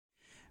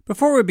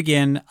Before we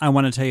begin, I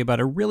want to tell you about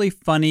a really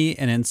funny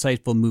and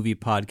insightful movie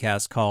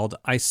podcast called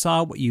I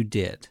Saw What You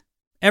Did.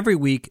 Every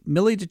week,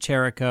 Millie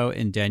DeCherico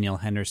and Danielle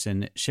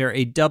Henderson share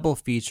a double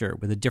feature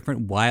with a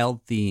different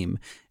wild theme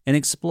and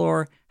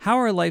explore how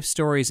our life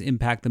stories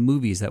impact the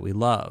movies that we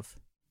love.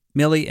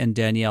 Millie and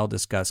Danielle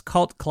discuss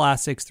cult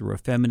classics through a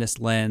feminist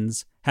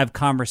lens, have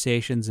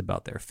conversations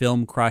about their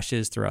film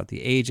crushes throughout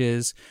the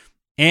ages,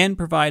 and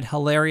provide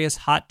hilarious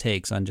hot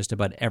takes on just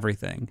about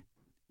everything.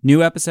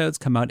 New episodes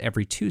come out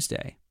every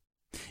Tuesday.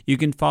 You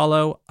can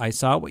follow I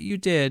Saw What You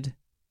Did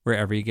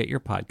wherever you get your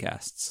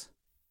podcasts.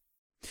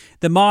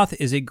 The Moth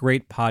is a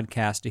great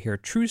podcast to hear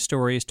true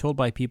stories told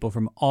by people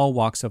from all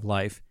walks of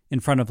life in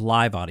front of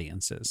live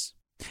audiences.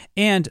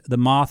 And The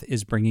Moth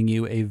is bringing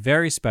you a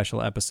very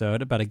special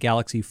episode about a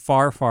galaxy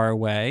far, far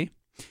away.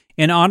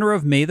 In honor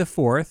of May the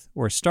 4th,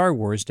 or Star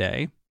Wars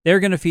Day, they're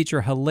going to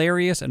feature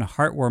hilarious and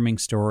heartwarming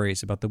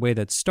stories about the way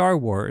that Star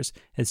Wars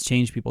has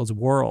changed people's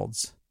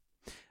worlds.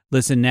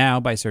 Listen now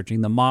by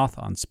searching The Moth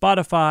on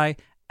Spotify,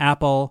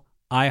 Apple,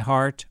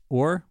 iHeart,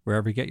 or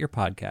wherever you get your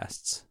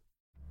podcasts.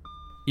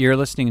 You're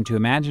listening to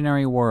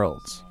Imaginary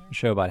Worlds, a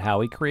show about how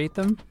we create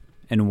them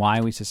and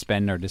why we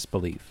suspend our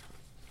disbelief.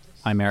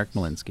 I'm Eric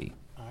Malinsky.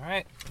 All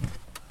right,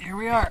 here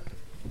we are.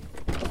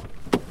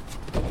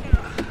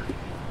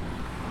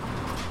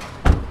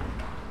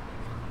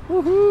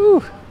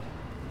 Woohoo!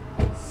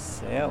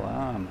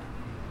 Salem.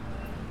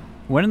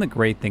 One of the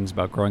great things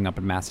about growing up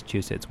in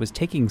Massachusetts was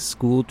taking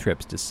school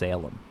trips to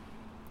Salem.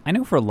 I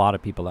know for a lot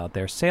of people out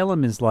there,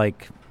 Salem is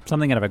like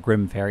something out of a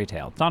grim fairy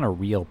tale. It's not a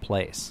real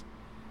place.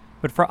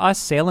 But for us,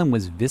 Salem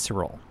was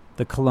visceral.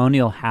 The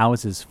colonial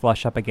houses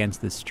flush up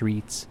against the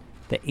streets,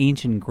 the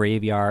ancient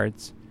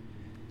graveyards.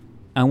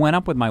 I went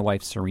up with my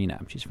wife,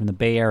 Serena. She's from the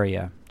Bay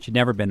Area. She'd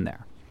never been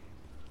there.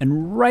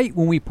 And right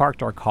when we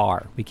parked our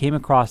car, we came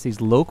across these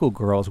local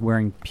girls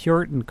wearing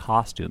Puritan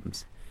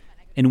costumes.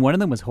 And one of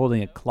them was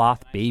holding a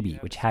cloth baby,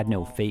 which had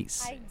no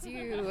face. I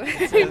do.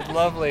 It's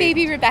lovely.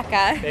 Baby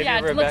Rebecca. Baby Yeah,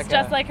 it Rebecca. looks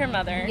just like her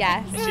mother.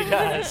 Yes. She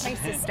does. My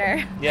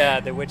sister. Yeah,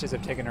 the witches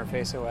have taken her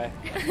face away.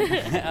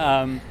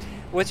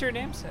 What's your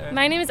name?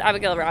 My name is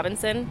Abigail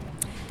Robinson.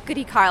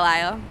 Goody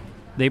Carlisle.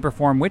 They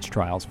perform witch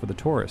trials for the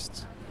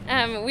tourists.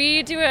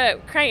 We do a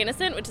Cry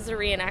Innocent, which is a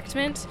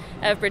reenactment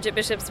of Bridget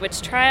Bishop's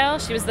witch trial.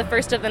 She was the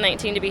first of the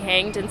 19 to be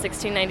hanged in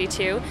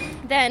 1692.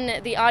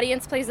 Then the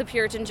audience plays a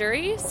Puritan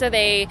jury, so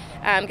they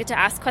get to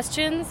ask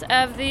questions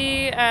of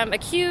the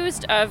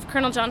accused, of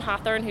Colonel John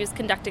Hawthorne, who's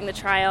conducting the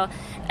trial,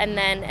 and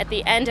then at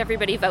the end,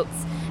 everybody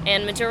votes.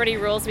 And majority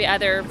rules, we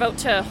either vote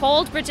to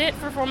hold Bridget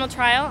for formal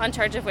trial on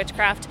charge of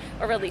witchcraft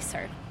or release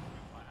her.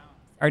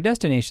 Our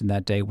destination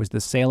that day was the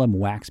Salem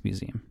Wax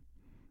Museum.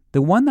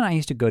 The one that I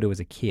used to go to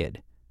as a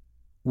kid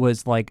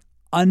was like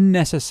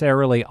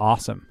unnecessarily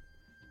awesome.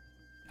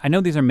 I know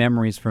these are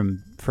memories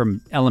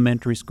from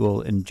elementary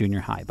school and junior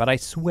high, but I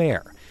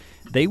swear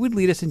they would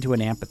lead us into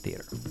an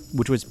amphitheater,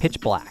 which was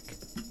pitch black,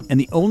 and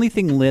the only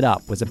thing lit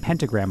up was a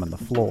pentagram on the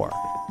floor.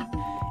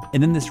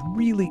 And then this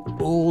really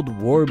old,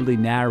 warbly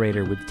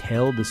narrator would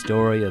tell the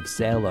story of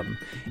Salem,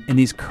 and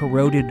these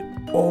corroded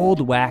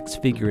old wax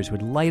figures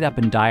would light up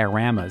in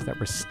dioramas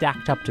that were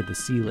stacked up to the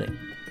ceiling.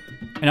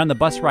 And on the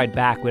bus ride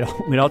back,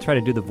 we'd all try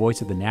to do the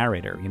voice of the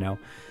narrator, you know.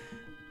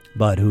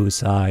 But whose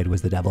side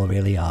was the devil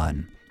really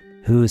on?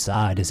 Whose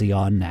side is he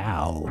on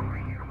now?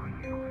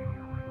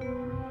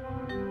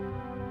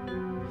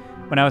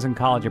 When I was in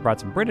college, I brought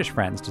some British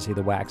friends to see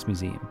the Wax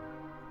Museum.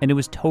 And it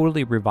was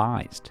totally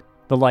revised.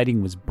 The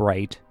lighting was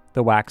bright.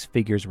 The wax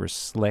figures were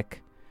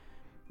slick.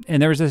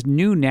 And there was this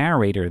new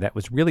narrator that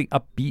was really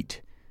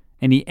upbeat.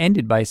 And he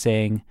ended by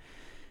saying,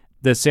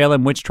 "The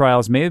Salem witch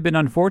trials may have been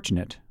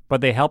unfortunate, but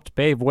they helped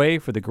pave way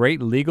for the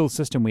great legal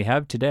system we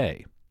have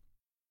today."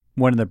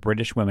 One of the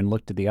British women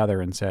looked at the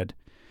other and said,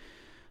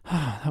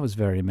 "Oh, that was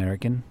very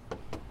American."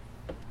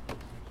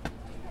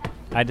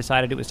 I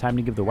decided it was time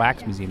to give the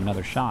Wax Museum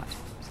another shot.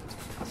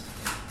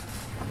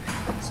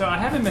 So I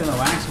haven't been to the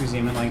Wax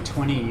Museum in like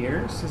 20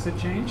 years. Has it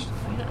changed?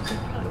 You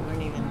probably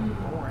weren't even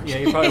born. Yeah,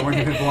 you probably weren't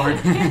even born.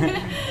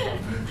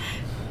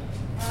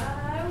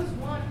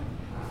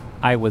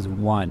 I was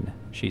one,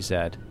 she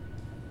said.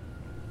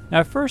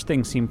 Now, at first,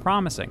 things seemed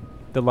promising.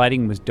 The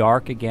lighting was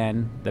dark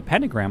again. The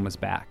pentagram was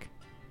back.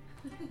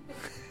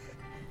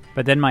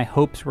 But then my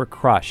hopes were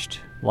crushed,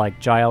 like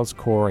Giles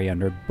Corey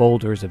under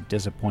boulders of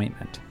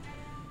disappointment.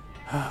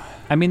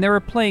 I mean, they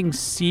were playing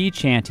sea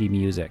chanty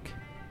music.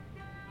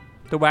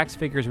 The wax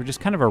figures were just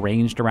kind of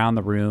arranged around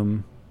the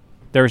room.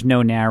 There was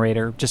no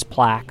narrator, just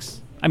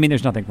plaques. I mean,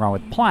 there's nothing wrong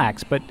with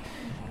plaques, but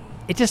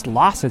it just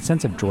lost its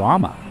sense of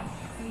drama.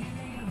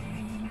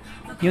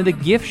 You know, the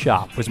gift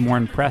shop was more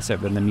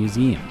impressive than the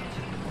museum.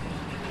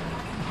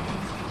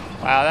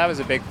 Wow, that was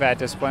a big fat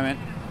disappointment.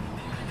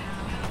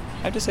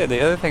 I have to say,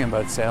 the other thing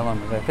about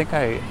Salem is I think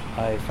I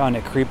found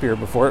it creepier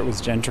before it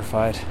was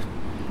gentrified.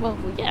 Well,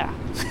 yeah.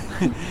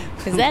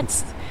 Because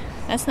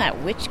that's not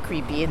witch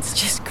creepy, it's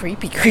just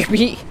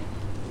creepy.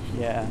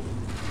 Yeah.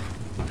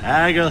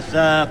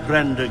 Agatha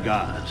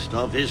Prendergast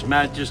of His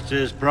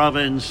Majesty's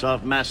Province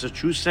of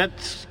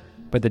Massachusetts.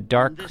 But the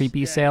dark,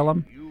 creepy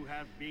Salem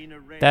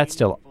that's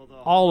still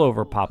all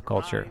over pop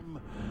culture.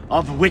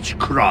 Of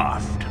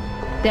witchcraft.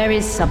 There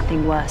is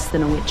something worse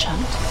than a witch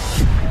hunt.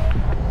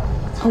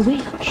 A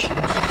witch.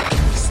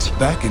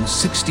 Back in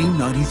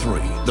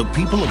 1693, the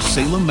people of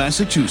Salem,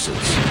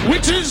 Massachusetts,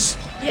 witches,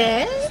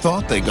 Yes?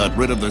 thought they got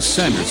rid of the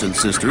Sanderson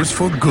sisters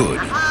for good.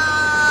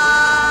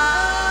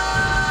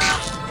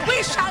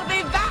 We shall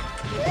be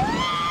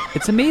back!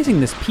 It's amazing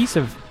this piece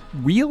of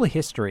real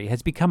history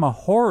has become a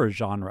horror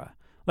genre,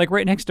 like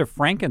right next to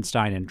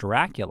Frankenstein and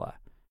Dracula.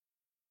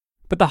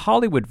 But the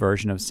Hollywood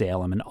version of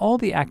Salem and all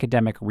the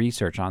academic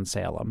research on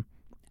Salem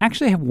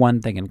actually have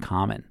one thing in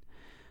common.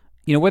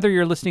 You know, whether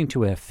you're listening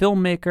to a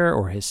filmmaker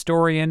or a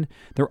historian,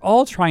 they're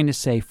all trying to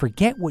say,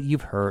 forget what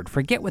you've heard,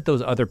 forget what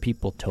those other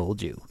people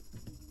told you.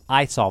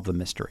 I solve the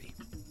mystery.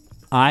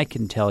 I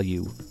can tell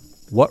you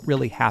what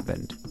really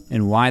happened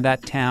and why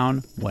that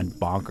town went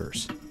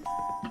bonkers.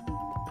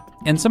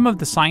 And some of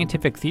the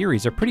scientific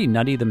theories are pretty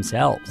nutty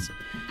themselves.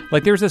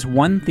 Like there's this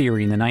one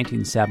theory in the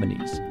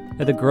 1970s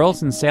that the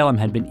girls in Salem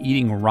had been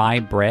eating rye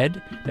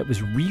bread that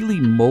was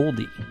really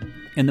moldy,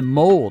 and the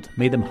mold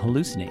made them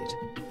hallucinate.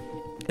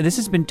 And this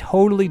has been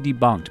totally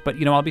debunked, but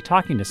I'll be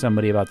talking to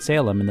somebody about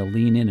Salem and they'll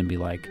lean in and be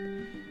like,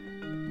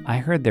 I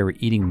heard they were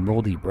eating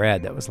moldy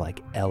bread that was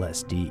like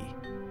LSD.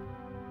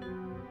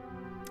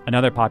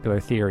 Another popular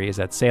theory is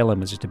that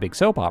Salem was just a big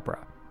soap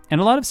opera, and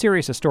a lot of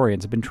serious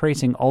historians have been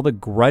tracing all the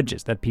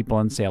grudges that people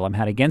in Salem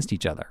had against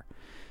each other.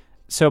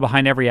 So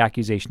behind every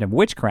accusation of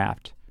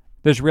witchcraft,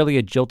 there's really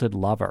a jilted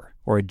lover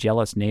or a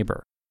jealous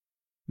neighbor.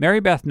 Mary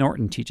Beth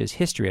Norton teaches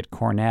history at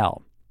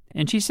Cornell,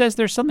 and she says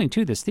there's something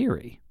to this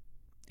theory.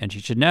 And she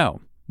should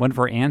know, one of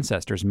her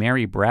ancestors,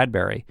 Mary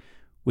Bradbury,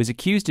 was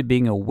accused of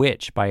being a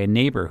witch by a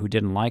neighbor who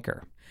didn't like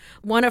her.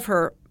 One of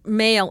her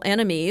male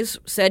enemies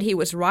said he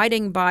was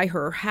riding by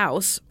her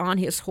house on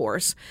his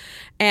horse,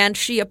 and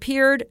she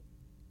appeared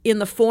in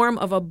the form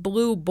of a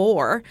blue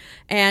boar,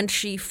 and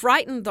she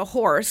frightened the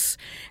horse,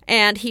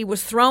 and he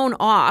was thrown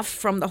off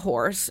from the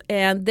horse,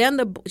 and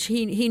then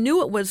he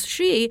knew it was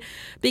she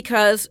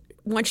because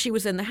when she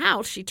was in the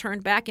house, she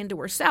turned back into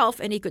herself,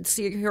 and he could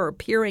see her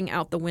peering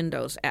out the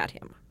windows at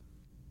him.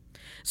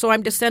 So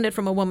I'm descended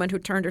from a woman who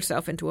turned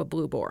herself into a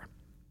blue boar.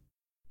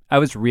 I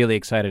was really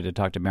excited to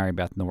talk to Mary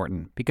Beth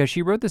Norton because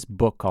she wrote this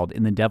book called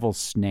In the Devil's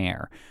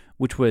Snare,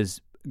 which was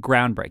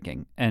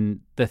groundbreaking. And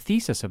the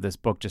thesis of this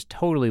book just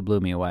totally blew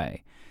me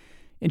away.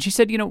 And she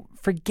said,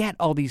 forget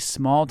all these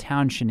small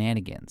town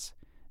shenanigans.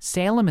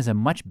 Salem is a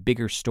much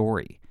bigger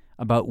story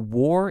about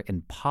war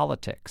and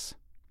politics.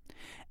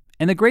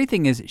 And the great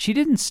thing is she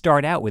didn't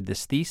start out with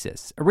this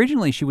thesis.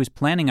 Originally, she was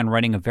planning on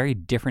writing a very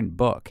different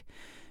book.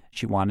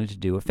 She wanted to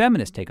do a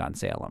feminist take on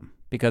Salem,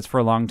 because for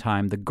a long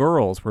time, the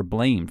girls were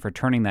blamed for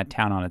turning that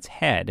town on its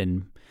head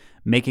and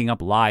making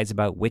up lies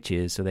about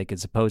witches so they could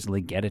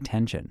supposedly get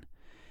attention.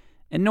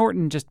 And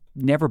Norton just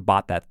never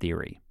bought that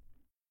theory.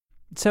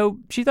 So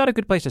she thought a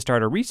good place to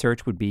start her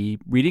research would be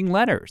reading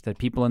letters that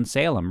people in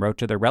Salem wrote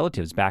to their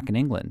relatives back in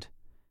England.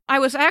 I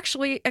was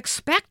actually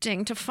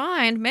expecting to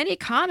find many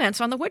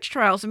comments on the witch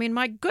trials. I mean,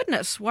 my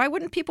goodness, why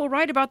wouldn't people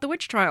write about the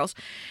witch trials?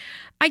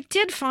 I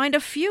did find a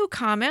few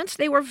comments.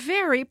 They were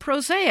very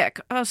prosaic.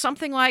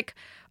 Something like,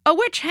 a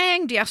witch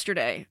hanged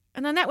yesterday.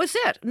 And then that was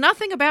it.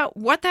 Nothing about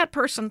what that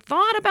person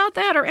thought about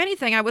that or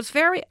anything. I was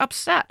very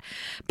upset.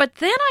 But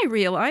then I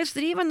realized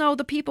that even though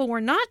the people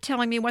were not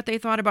telling me what they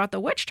thought about the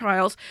witch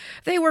trials,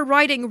 they were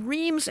writing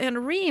reams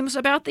and reams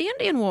about the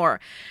Indian War.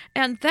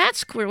 And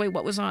that's clearly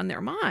what was on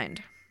their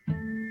mind.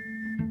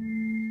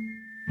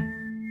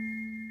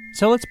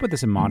 So let's put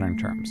this in modern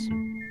terms.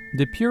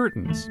 The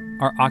Puritans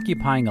are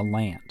occupying a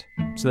land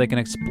so they can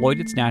exploit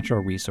its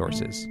natural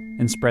resources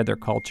and spread their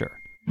culture.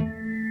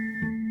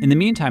 In the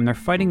meantime, they're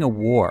fighting a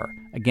war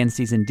against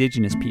these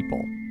indigenous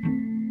people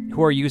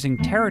who are using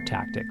terror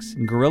tactics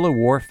and guerrilla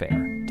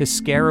warfare to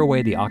scare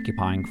away the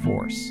occupying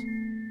force.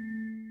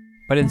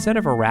 But instead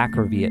of Iraq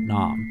or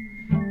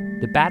Vietnam,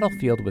 the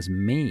battlefield was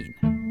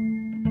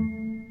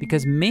Maine.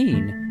 Because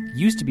Maine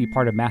used to be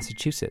part of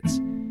Massachusetts,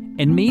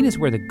 and Maine is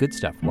where the good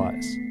stuff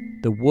was.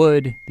 The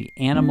wood, the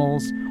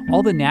animals,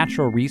 all the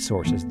natural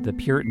resources that the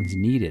Puritans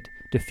needed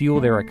to fuel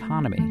their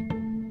economy.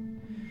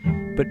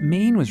 But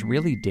Maine was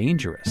really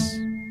dangerous.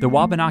 The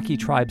Wabanaki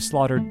tribe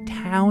slaughtered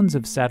towns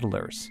of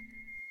settlers,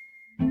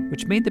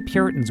 which made the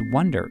Puritans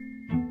wonder,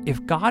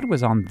 if God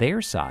was on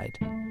their side,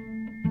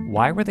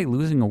 why were they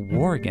losing a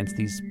war against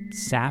these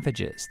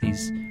savages,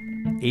 these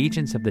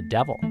agents of the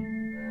devil?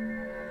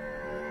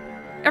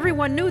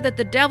 Everyone knew that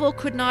the devil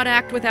could not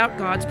act without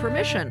God's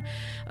permission.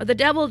 The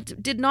devil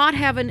did not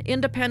have an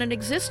independent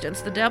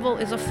existence. The devil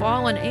is a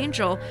fallen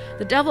angel.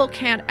 The devil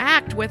can't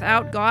act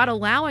without God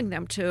allowing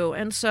them to.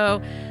 And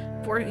so,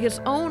 for his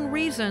own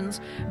reasons,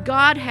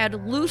 God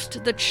had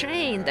loosed the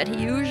chain that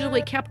he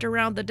usually kept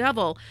around the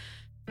devil.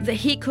 That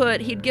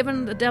he'd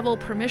given the devil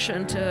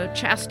permission to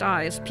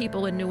chastise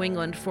people in New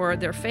England for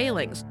their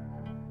failings.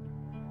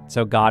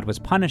 So God was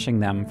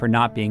punishing them for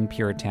not being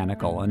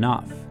puritanical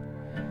enough.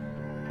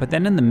 But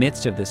then in the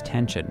midst of this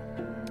tension,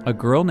 a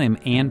girl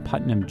named Ann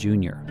Putnam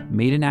Jr.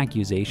 made an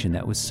accusation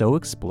that was so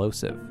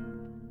explosive,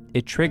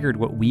 it triggered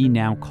what we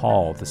now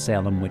call the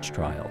Salem witch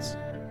trials.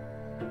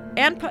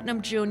 Ann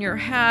Putnam Jr.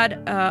 had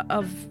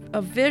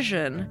a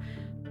vision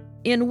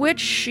in which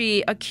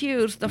she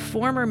accused the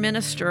former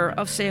minister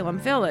of Salem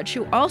Village,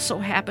 who also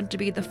happened to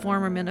be the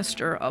former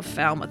minister of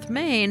Falmouth,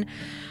 Maine,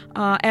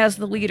 as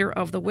the leader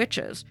of the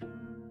witches.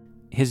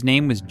 His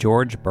name was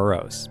George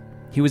Burroughs.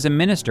 He was a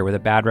minister with a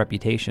bad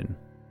reputation,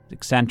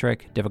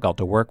 eccentric, difficult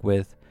to work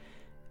with,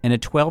 and a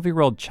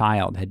 12-year-old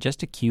child had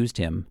just accused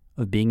him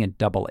of being a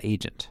double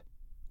agent,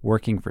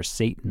 working for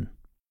Satan.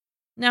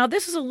 Now,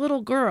 this is a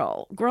little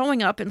girl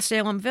growing up in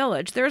Salem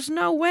Village. There's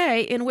no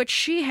way in which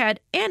she had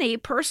any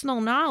personal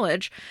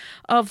knowledge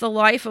of the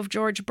life of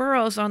George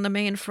Burroughs on the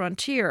Maine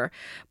frontier.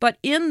 But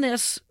in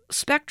this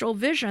spectral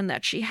vision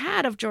that she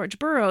had of George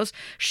Burroughs,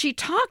 she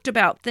talked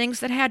about things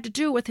that had to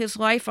do with his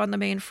life on the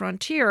Maine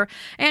frontier,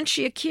 and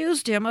she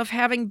accused him of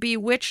having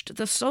bewitched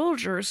the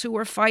soldiers who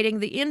were fighting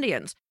the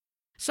Indians.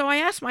 So I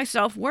asked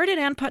myself, where did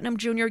Ann Putnam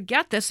Jr.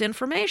 get this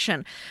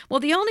information? Well,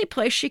 the only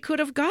place she could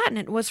have gotten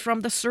it was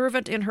from the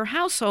servant in her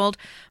household,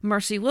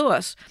 Mercy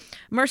Lewis.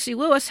 Mercy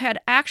Lewis had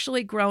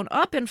actually grown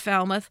up in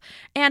Falmouth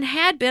and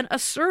had been a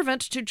servant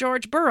to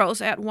George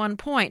Burroughs at one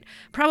point,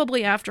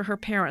 probably after her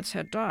parents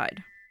had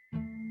died.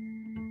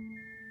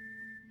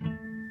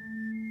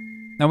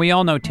 Now, we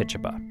all know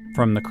Tituba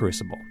from The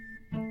Crucible.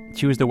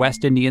 She was the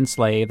West Indian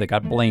slave that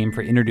got blamed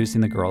for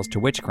introducing the girls to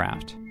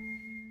witchcraft.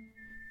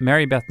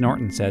 Mary Beth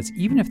Norton says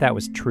even if that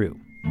was true,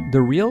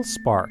 the real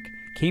spark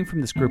came from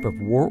this group of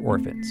war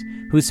orphans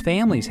whose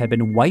families had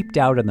been wiped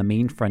out on the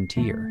Maine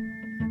frontier.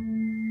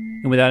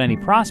 And without any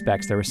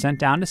prospects, they were sent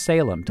down to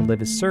Salem to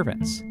live as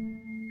servants.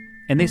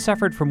 And they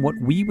suffered from what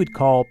we would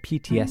call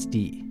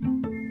PTSD.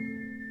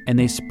 And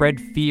they spread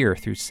fear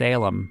through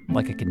Salem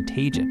like a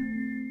contagion.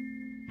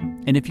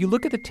 And if you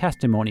look at the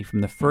testimony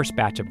from the first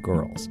batch of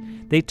girls,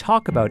 they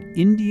talk about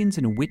Indians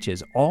and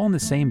witches all in the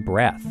same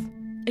breath.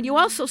 And you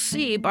also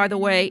see, by the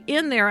way,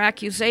 in their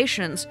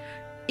accusations,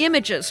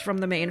 images from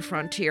the Maine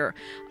frontier.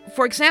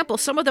 For example,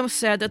 some of them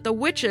said that the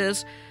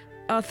witches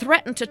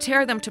threatened to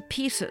tear them to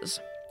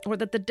pieces, or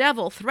that the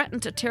devil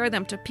threatened to tear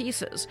them to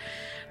pieces.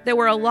 There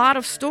were a lot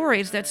of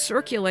stories that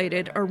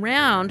circulated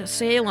around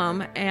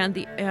Salem and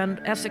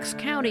Essex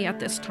County at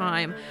this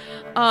time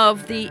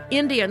of the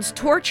Indians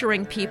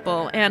torturing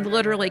people and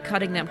literally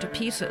cutting them to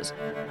pieces.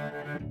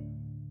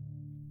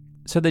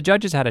 So the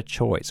judges had a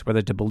choice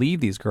whether to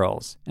believe these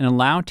girls and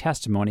allow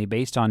testimony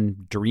based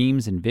on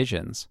dreams and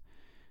visions,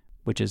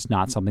 which is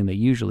not something they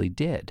usually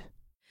did.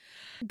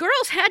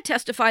 Girls had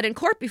testified in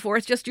court before,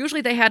 it's just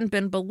usually they hadn't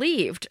been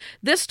believed.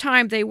 This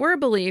time they were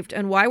believed,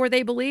 and why were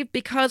they believed?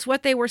 Because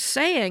what they were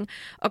saying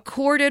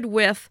accorded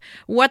with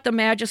what the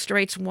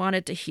magistrates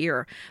wanted to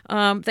hear.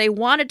 They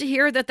wanted to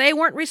hear that they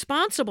weren't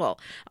responsible.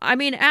 I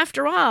mean,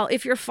 after all,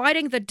 if you're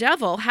fighting the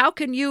devil, how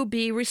can you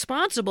be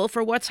responsible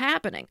for what's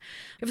happening?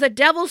 If the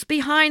devil's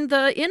behind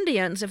the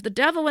Indians, if the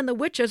devil and the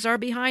witches are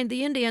behind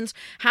the Indians,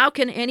 how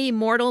can any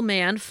mortal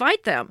man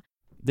fight them?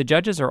 The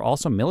judges are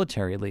also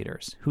military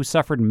leaders who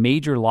suffered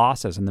major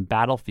losses in the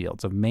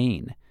battlefields of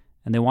Maine,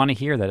 and they want to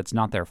hear that it's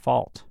not their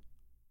fault.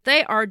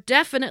 They are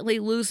definitely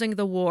losing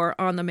the war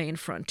on the Maine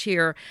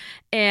frontier,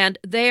 and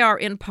they are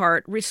in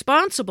part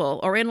responsible,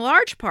 or in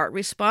large part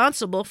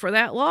responsible for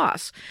that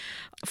loss.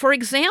 For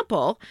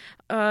example,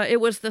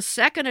 it was the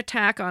second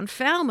attack on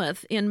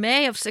Falmouth in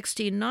May of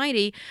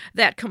 1690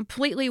 that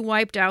completely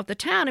wiped out the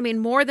town. I mean,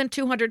 more than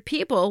 200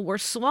 people were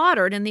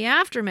slaughtered in the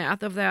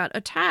aftermath of that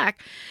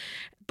attack.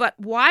 But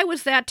why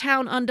was that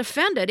town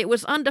undefended? It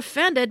was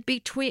undefended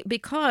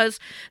because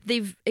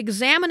the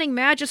examining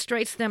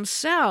magistrates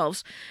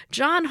themselves,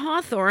 John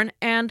Hawthorne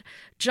and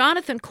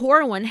Jonathan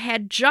Corwin,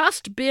 had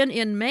just been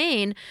in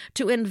Maine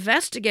to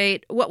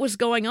investigate what was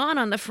going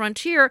on the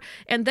frontier,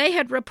 and they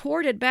had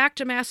reported back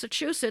to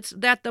Massachusetts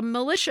that the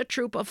militia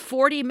troop of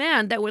 40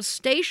 men that was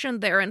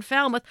stationed there in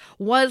Falmouth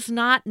was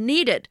not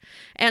needed.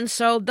 And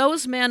so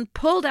those men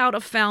pulled out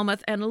of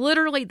Falmouth, and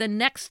literally the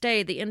next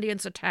day the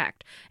Indians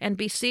attacked and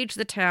besieged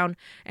the town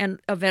and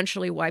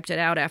eventually wiped it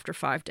out after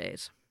 5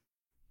 days.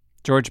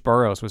 George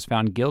Burroughs was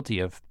found guilty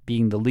of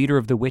being the leader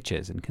of the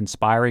witches and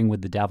conspiring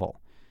with the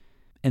devil.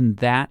 And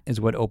that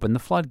is what opened the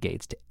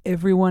floodgates to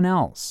everyone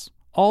else.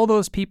 All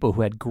those people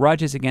who had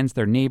grudges against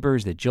their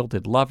neighbors, the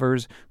jilted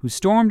lovers, who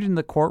stormed into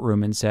the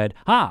courtroom and said,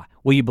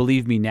 will you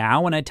believe me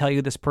now when I tell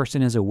you this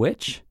person is a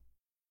witch?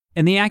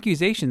 And the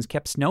accusations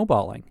kept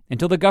snowballing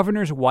until the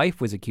governor's wife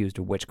was accused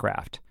of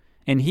witchcraft,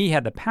 and he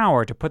had the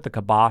power to put the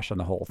kibosh on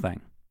the whole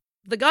thing.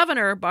 The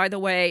governor, by the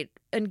way,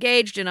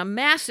 engaged in a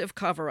massive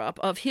cover-up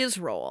of his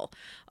role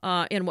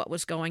in what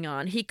was going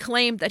on. He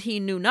claimed that he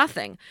knew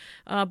nothing,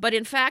 but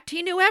in fact,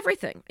 he knew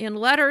everything. In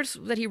letters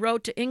that he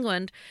wrote to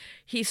England,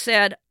 he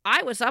said,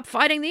 I was up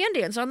fighting the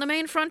Indians on the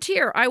Maine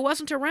frontier. I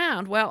wasn't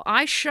around. Well,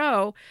 I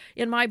show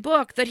in my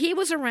book that he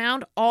was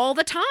around all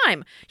the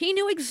time. He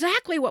knew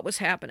exactly what was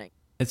happening.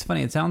 It's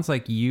funny. It sounds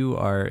like you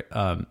are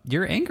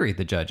you're angry at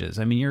the judges.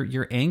 I mean,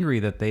 you're angry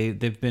that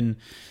they've been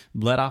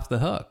let off the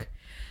hook.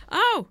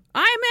 Oh,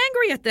 I am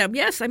angry at them.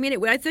 Yes, I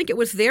mean, I think it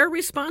was their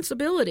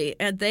responsibility,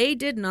 and they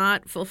did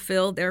not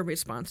fulfill their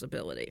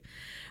responsibility.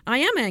 I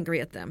am angry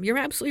at them. You're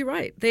absolutely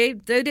right. They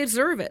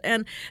deserve it,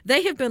 and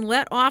they have been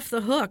let off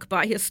the hook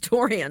by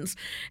historians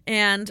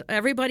and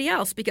everybody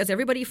else because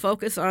everybody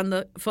focuses on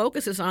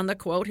the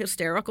quote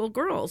hysterical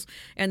girls,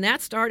 and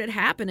that started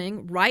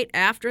happening right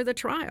after the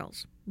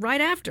trials.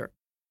 Right after.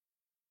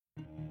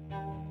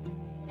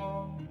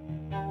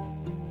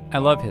 I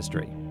love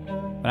history.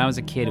 When I was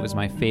a kid, it was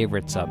my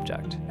favorite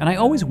subject. And I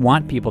always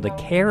want people to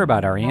care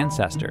about our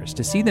ancestors,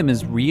 to see them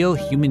as real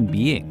human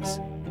beings,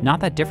 not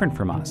that different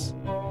from us.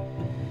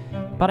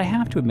 But I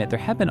have to admit, there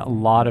have been a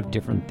lot of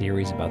different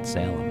theories about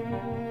Salem.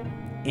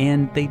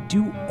 And they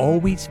do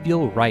always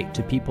feel right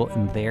to people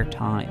in their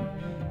time.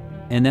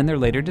 And then they're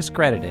later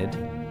discredited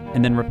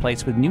and then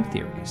replaced with new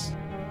theories.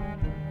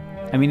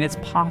 I mean, it's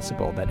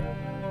possible that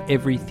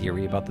every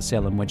theory about the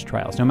Salem witch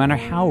trials, no matter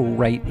how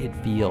right it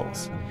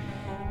feels,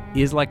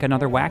 is like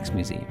another wax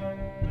museum.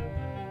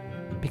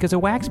 Because a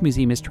wax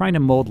museum is trying to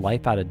mold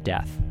life out of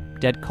death.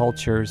 Dead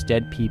cultures,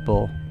 dead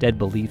people, dead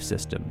belief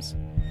systems.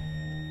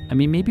 I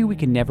mean, maybe we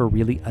can never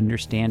really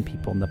understand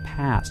people in the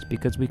past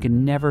because we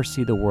can never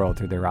see the world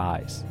through their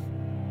eyes.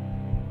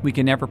 We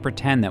can never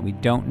pretend that we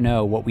don't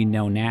know what we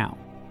know now.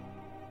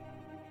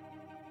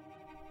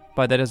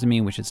 But that doesn't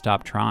mean we should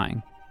stop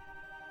trying.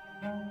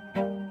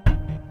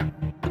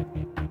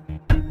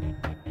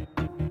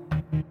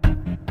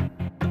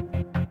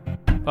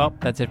 Well,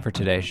 that's it for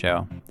today's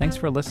show. Thanks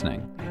for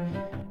listening.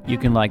 You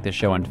can like the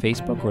show on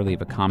Facebook or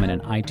leave a comment in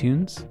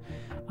iTunes.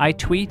 I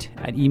tweet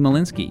at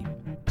 @emolinsky.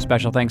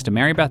 Special thanks to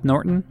Mary Beth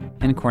Norton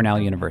and Cornell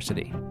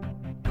University.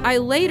 I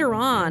later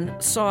on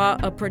saw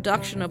a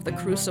production of The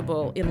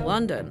Crucible in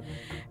London,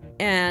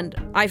 and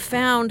I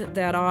found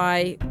that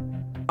I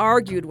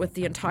argued with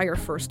the entire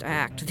first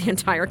act the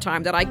entire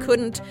time, that I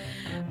couldn't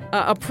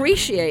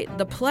appreciate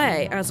the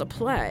play as a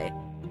play.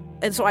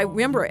 And so I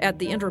remember at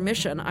the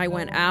intermission, I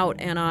went out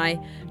and I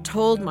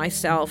told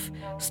myself,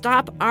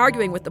 stop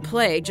arguing with the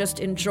play, just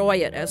enjoy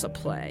it as a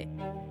play.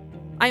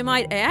 I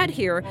might add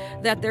here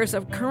that there's a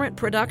current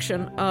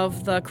production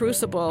of The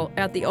Crucible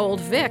at the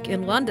Old Vic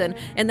in London,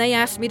 and they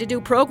asked me to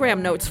do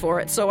program notes for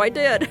it, so I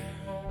did.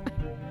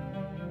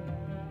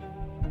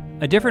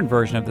 A different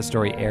version of the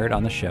story aired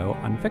on the show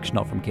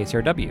Unfictional from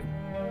KCRW.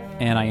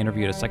 And I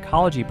interviewed a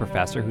psychology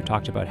professor who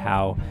talked about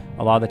how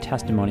a lot of the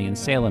testimony in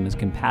Salem is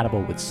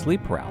compatible with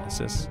sleep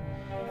paralysis.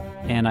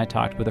 And I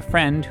talked with a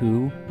friend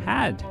who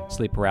had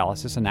sleep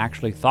paralysis and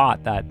actually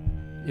thought that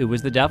it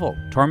was the devil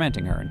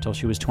tormenting her until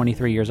she was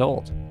 23 years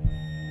old.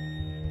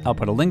 I'll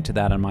put a link to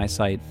that on my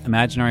site,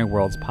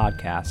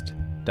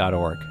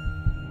 imaginaryworldspodcast.org.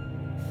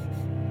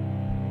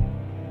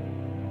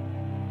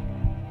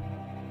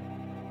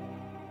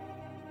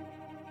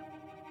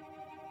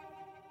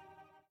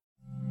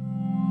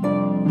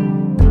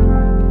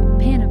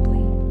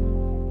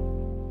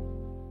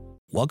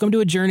 Welcome to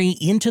a journey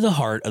into the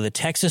heart of the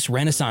Texas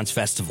Renaissance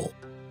Festival,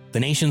 the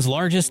nation's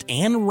largest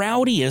and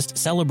rowdiest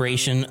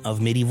celebration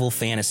of medieval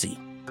fantasy.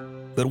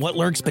 But what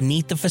lurks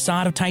beneath the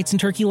facade of tights and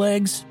turkey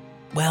legs?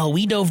 Well,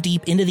 we dove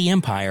deep into the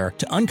empire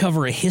to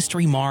uncover a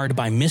history marred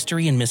by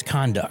mystery and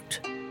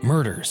misconduct,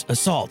 murders,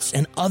 assaults,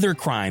 and other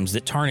crimes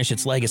that tarnish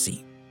its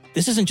legacy.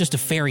 This isn't just a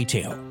fairy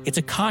tale, it's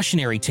a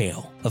cautionary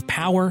tale of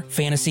power,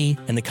 fantasy,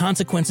 and the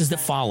consequences that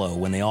follow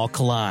when they all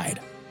collide.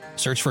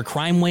 Search for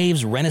Crime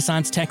Waves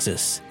Renaissance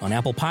Texas on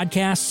Apple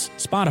Podcasts,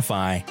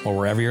 Spotify, or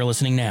wherever you're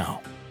listening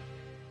now.